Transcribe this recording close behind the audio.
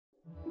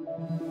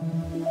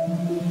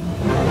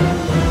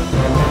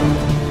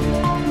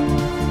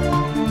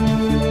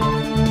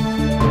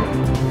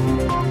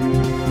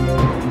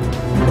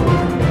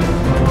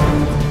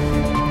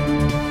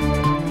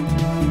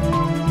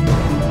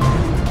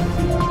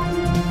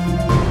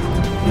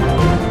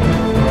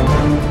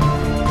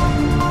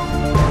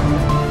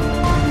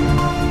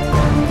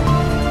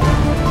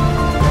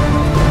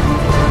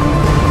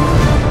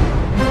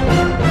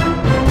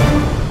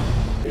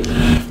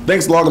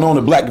Thanks for logging on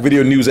to Black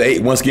Video News at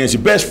 8. Once again, it's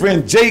your best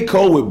friend, J.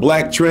 Cole with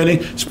Black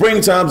Trending.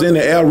 Springtime's in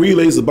the air.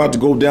 Relay is about to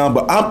go down,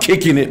 but I'm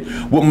kicking it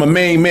with my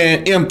main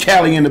man, M.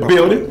 Cali, in the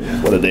building.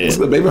 What a day. What's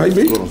up, baby? How you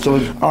be?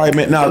 All right,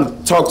 man. Now,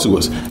 talk to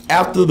us.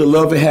 After the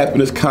Love and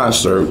Happiness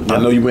concert, I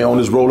know you went on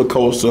this roller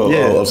coaster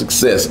of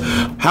success.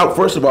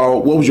 First of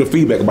all, what was your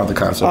feedback about the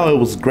concert? Oh, it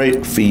was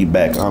great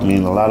feedback. I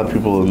mean, a lot of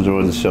people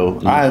enjoyed the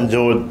show. I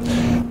enjoyed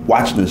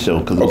watching the show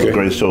because it was a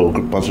great show, a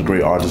bunch of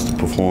great artists to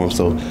perform.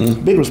 So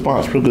big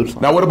response, real good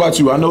response. Now, what about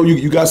you? I know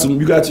you got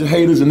your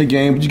haters in the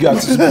game, but you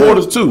got some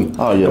supporters too.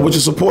 Oh yeah. What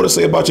your supporters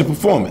say about your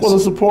performance? Well, the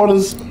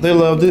supporters, they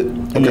loved it,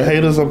 and the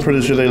haters, I'm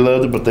pretty sure they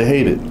loved it, but they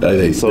hate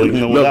it. So you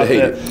know, without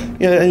that,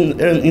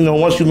 and you know,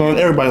 once you learn,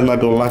 everybody's not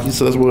gonna like you.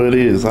 So that's what it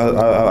is.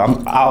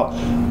 I'll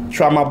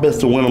try my best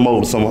to win them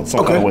over some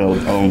kind of way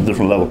on a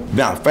different level.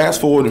 Now,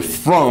 fast forward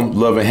from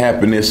Love and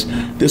Happiness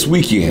this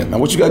weekend. Now,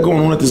 what you got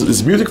going on at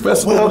this music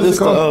festival? Well, it's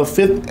the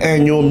 5th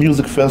annual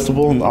music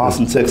festival in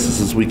Austin, Texas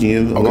this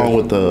weekend, along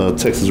with the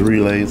Texas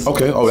Relays.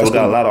 Okay. So we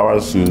got a lot of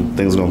artists and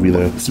things going to be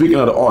there. Speaking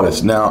of the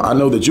artists, now I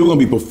know that you're going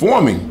to be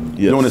performing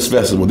during this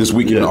festival this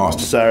weekend in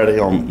Austin. Saturday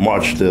on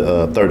March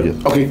the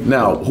 30th. Okay.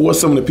 Now, who are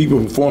some of the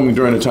people performing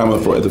during the time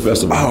at the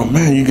festival? Oh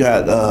man, you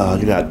got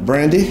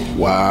Brandy.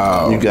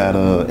 Wow. You got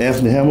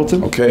Anthony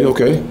Hamilton. Okay. You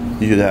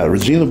got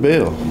Regina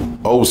Bell.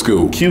 Old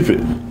school.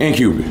 Cupid.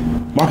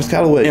 Marcus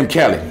Calloway. M.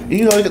 Cali.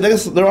 You know,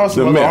 there are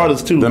some other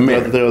artists too.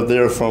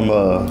 They're from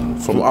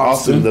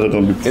Austin that are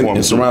going to be performing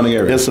in surrounding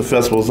areas. It's the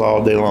festivals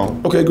all day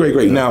long. Okay,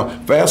 great. Now,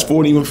 fast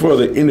forward even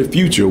further in the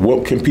future,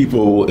 what can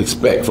people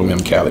expect from M.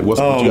 Cali? What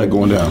you got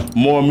going down?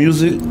 More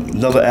music,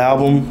 another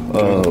album,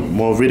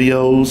 more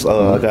videos.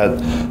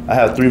 I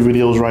have 3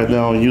 videos right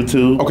now on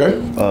YouTube. Okay.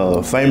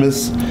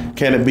 Famous,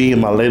 Can It Be, and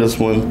my latest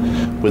one,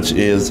 which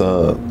is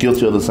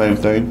Guilty of the Same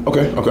Thing.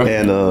 Okay.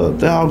 And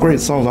they're all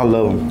great songs. I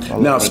love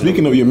them. Now,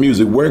 speaking of your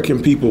music, where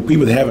can people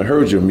that haven't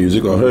heard your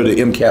music or heard the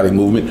M. Cali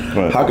movement,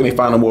 how can they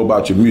find out more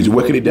about your music?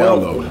 Where can they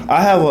download? Well,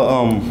 I have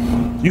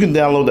you can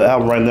download the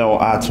album right now on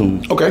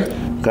iTunes. Okay.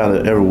 Got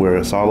it everywhere.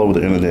 It's all over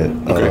the internet.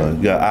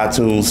 You got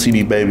iTunes,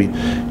 CD Baby.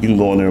 You can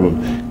go in there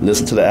and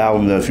listen to the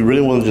album. Now, if you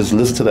really want to just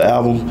listen to the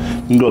album,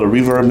 you can go to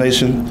Reverb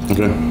Nation.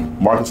 Okay.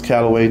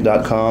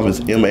 MarcusCallaway.com.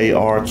 It's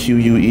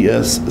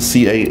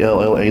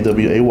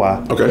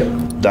MarcusCallaway. Okay.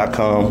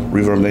 .com,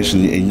 Reverb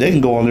Nation, and they can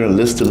go on there and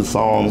listen to the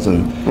songs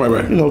and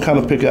you know, kind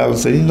of pick out and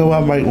say, you know, I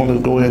might want to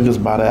go ahead and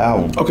just buy the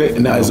album. Okay.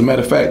 Now, as a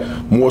matter of fact,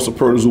 more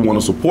supporters who want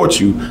to support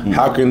you,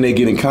 how can they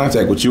get in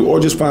contact with you or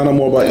just find out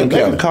more about M.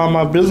 Cali? They can call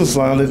my business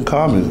line. They can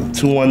call me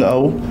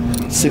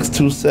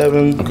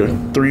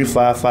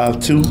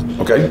 210-627-3552.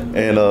 Okay.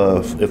 And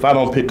if I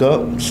don't pick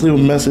up, just leave a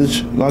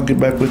message and I'll get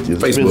back with you.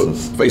 Facebook.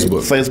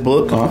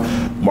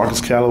 Marcus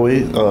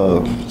Callaway.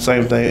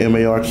 Same thing.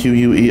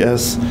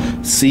 MarcusCallaway.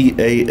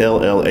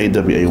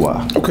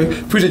 Okay.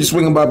 Appreciate you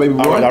swinging by, baby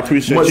boy. All right, I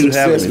appreciate you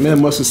having me.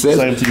 Man, much success.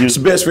 Same to you. It's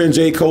your best friend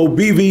J. Cole,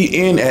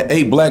 BVN at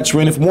 8 Black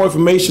Trending. For more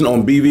information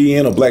on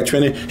BVN or Black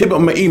Trending, hit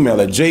up my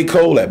email at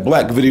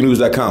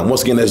jcole@blackvideonews.com.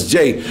 Once again, that's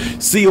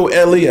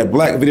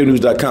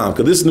JCOLE@blackvideonews.com.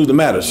 Because this is news that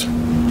matters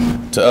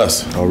to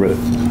us. Already.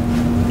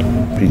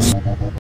 Peace.